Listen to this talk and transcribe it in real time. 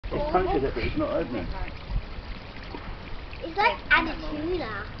He's punctured it, but it's not opening. It's like added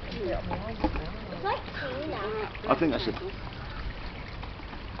tuna. It's like tuna. I think that's it.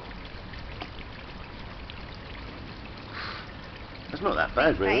 That's not that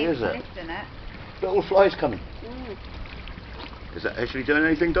bad, really, is it? Little flies coming. Is that actually doing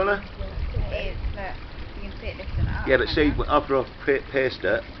anything, Donna? It is, look. You can see it lifting it up. Yeah, but see, after I've pierced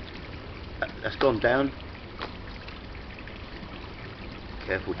it, that's gone down.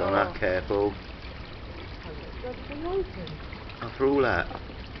 Careful, Donna, careful. After all that.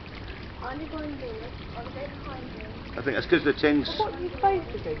 I think that's because the tin's.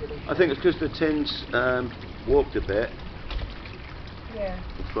 I think it's because the tin's warped a bit. Yeah.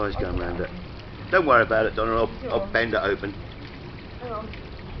 The flies going around it. Don't worry about it, Donna. I'll bend it open. Hang on.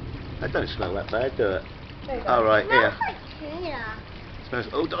 That don't smell that bad, do it? There All right, here. Tuna. Smells.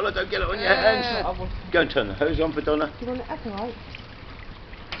 Oh, Donna, don't get it on your hands. Go and turn the hose on for Donna. You want it? That's alright.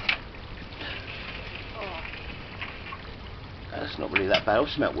 That's not really that bad. I've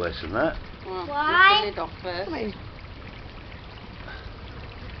smelt worse than that. Well, Why? lift the lid off first. Come in.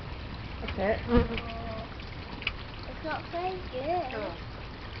 That's it. It's not very good.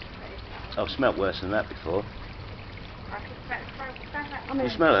 I've smelt worse than that before. I mean, You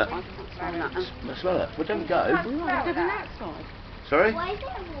smell it? I can't smell that. Smell it. Well, don't go. Go that side. Sorry? Why is it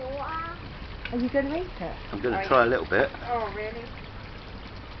water? are you going to eat it? I'm going to try a little bit. Oh, really?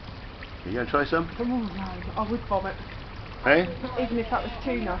 You going to try some? Come on, no. I would vomit. Hey? Even if that was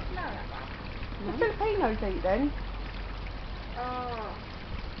tuna. The Filipinos eat then. Oh.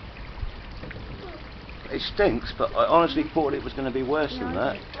 It stinks, but I honestly thought it was going to be worse than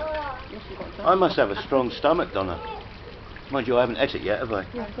that. Oh. I must have a strong stomach, Donna. Mind you, I haven't ate it yet, have I?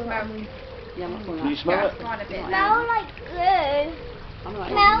 Yeah, so that means Yeah, I'm not Can you smell it? Quite a bit. Smells like glue. I'm not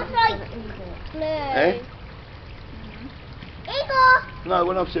Smells like glue. Eh? Igor! No,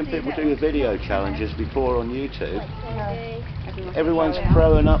 when I've seen people do the video challenges before on YouTube, Like everyone's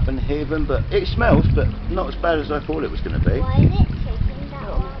throwing up and heaving, but it smells, but not as bad as I thought it was going to be. why is it shaking that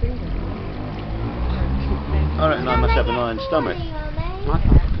one? I reckon I must have an iron stomach.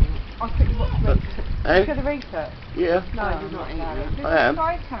 I think you've got to eat it. Eh? You're going to eat it? Yeah, No, you're not eating it. I am.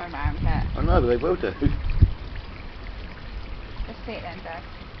 Flies coming around it. I know, but they will do. Let's see it then, Dad.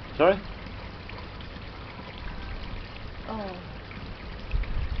 Sorry? Oh.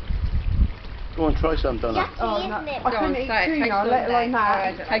 Go on, try some, Donna. Yucky, Oh, isn't no. it? I couldn't eat tuna, let alone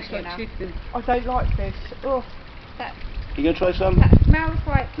that. Tastes like chicken. I don't like fish. Oh. That, You going to try some? that smells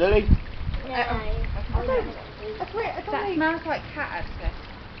like... Lily? No. I don't That eat. smells like cat abscess.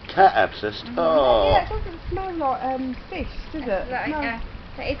 Cat abscess? Yeah, Oh. it doesn't smell like fish, does it? Like, No.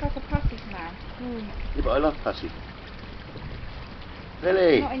 it's like a pussy smell. Mm. Yeah, but I love pussy.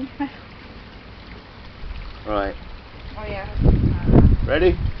 Lily? Not in your mouth. Right. Oh yeah.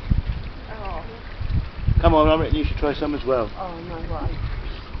 Ready? Oh. Come on, I reckon you should try some as well. Oh, no, right.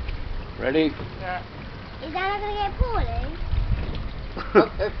 Ready? Yeah. Is that not going to get poorly?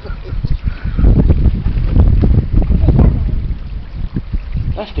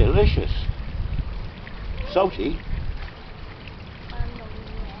 That's delicious. Salty.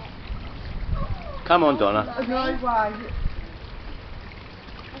 Come on, Donna. No way.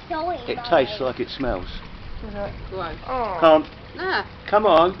 It tastes like it smells. Does it? Right. Oh. Come. No, Come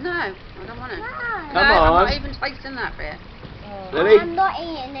on. no, I don't want it. Come no, I'm on. not even tasting that bit. Lily? I'm not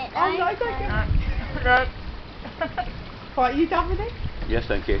eating it. Oh, no, don't get Right, you done with it? Yes,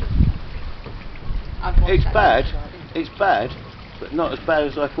 thank you. I've watched It's that bad. already. It's bad, but not as bad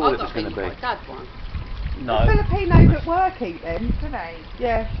as I thought I've it was got going to things be. like Dad's one. The No. Filipinos at work eat them. Do they?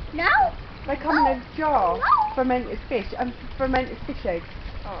 Yeah. No. They come in a jar, fermented fish, and fermented fish eggs.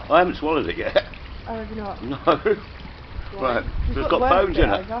 I haven't swallowed it yet. Oh, have you not? No. Right. You've It's got got work bones in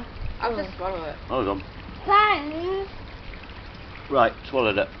bit it. over. I'll just swallow it. Hold on. Bones. Right,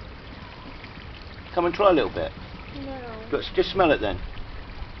 swallowed it. Come and try a little bit. No. But just smell it then.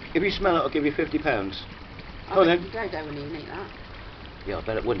 If you smell it, I'll give you £50. I Go on think then. you go down when you eat that. Yeah, I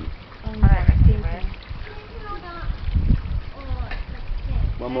bet it wouldn't. I don't reckon it will.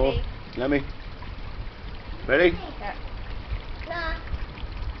 One more. Let me. Ready? Yeah. Nah.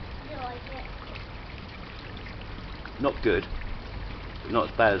 I like it. Not good. But not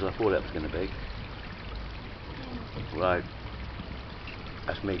as bad as I thought it was going to be. Right.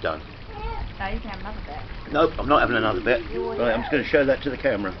 That's me done. No, you can have another bit. Nope, I'm not having another bit. Right, I'm just going to show that to the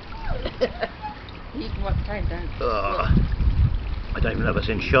camera. You can wipe the train down. Ugh. I don't even know if it's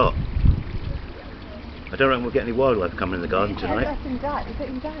in shot. I don't reckon we'll get any wildlife coming in the garden Yeah, tonight. that's in date. Is it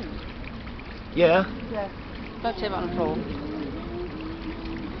in date? Yeah? Yeah. Don't tip it on the floor.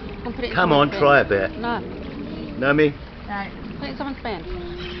 Come, put it in Come someone's on, try a bin. bit. No, Know me? No. put it in someone's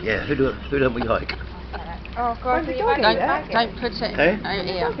bin. Yeah, who don't we like? Oh God, Where's the you've doggy only then? back Don't put it Hey? out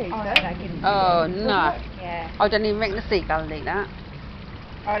here. Oh, no, that gives me Oh no. Yeah. I don't even reckon the seagull will eat that.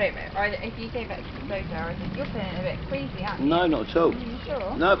 I don't know. If you gave it a soda, I think you're feeling a bit queasy, aren't you? No, not at all. Are you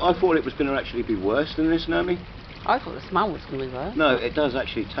sure? No, I thought it was going to actually be worse than this, Naomi. I thought the smell was going to be worse. No, it does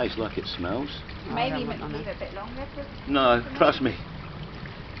actually taste like it smells. Maybe I don't want leave none. it a bit longer. No, trust me.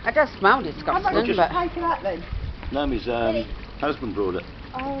 It does smell How much disgusting, did you but pay for that then? Naomi's husband brought it.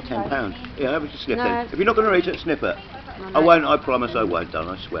 Oh, okay. £10. Yeah, have a sniff No. then. If you're not going to eat it, sniff it. I won't, I promise I won't, Don.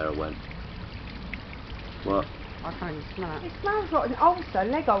 I swear I won't. What? I can't even smell it. It smells like an ulcer,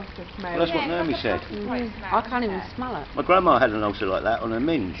 leg ulcer smell. Well, that's what Naomi said. I can't even smell it. My grandma had an ulcer like that on her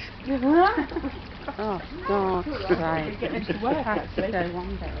minge. Oh God, It's getting to work Has to actually. go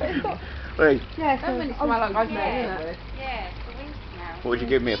one day. Hey, Yeah, so Don't really it's smell like ulcer rosemary, smell, innit? isn't it? Yeah, the wind smell. what would you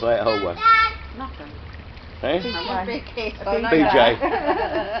give me if I ate a whole one? Nothing. Eh? I won't be a kid, A so I know BJ.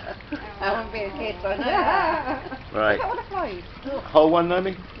 that. I won't be a kid, so I know that. Right. Look at what I played. Whole one,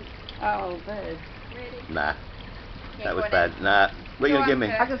 Naomi? Oh, bird. Nah. That was bad. Nah. What are you going to give me?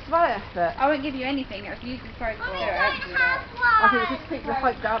 I can smell it, but I won't give you anything. If you decide to do it, I think it's just people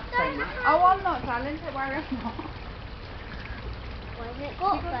hyped up so much. Oh, I'm not, darling. Don't worry, I'm not. Where's it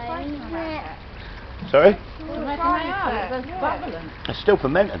got bones in it? Sorry? It's bubbling. It's still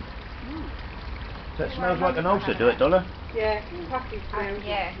fermenting. That smells like an ulcer, do it, Donna? Yeah, puffy smell.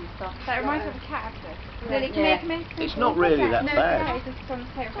 Yeah. That reminds me of a cat abscess. Lily, come Yeah. here, come here. It's not really that No, bad. it's just on the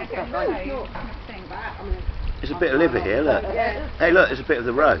tail. It's So, not nothing. There's a bit of liver here, look. Yeah. Hey, look, there's a bit of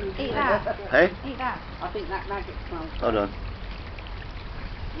the roe. Eat that. Hey? Eat that. I think that maggot smells. Hold on.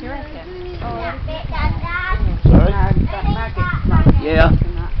 You reckon? Sorry? That maggot smells. Yeah.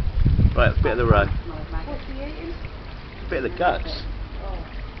 And that Right, a bit of the roe. smells maggot. A bit of the guts.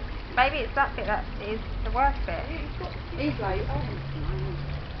 Maybe it's that bit that is the worst bit. He's like, oh,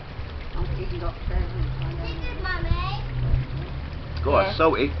 I'm eating upstairs. Go on,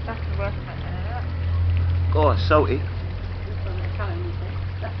 salty. That's the worst bit, isn't it? Go on, salty.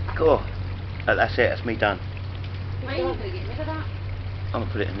 Go on. That's it, that's me done. Where are you going to get rid of that? I'm going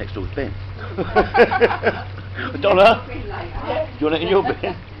to put it in next door's bin. Donna, do you want it in your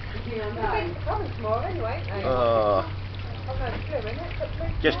bin? Oh.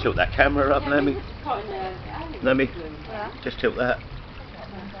 Just tilt that camera up, Naomi. Naomi, just tilt that.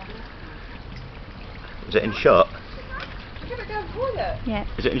 Is it in shot? Yeah.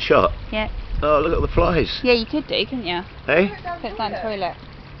 Is it in shot? Yeah. Oh, look at the flies. Yeah, you could do, couldn't you? Hey? Put it down the toilet.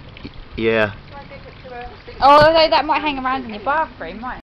 Yeah. Oh, although that might hang around in your bathroom, mightn't it?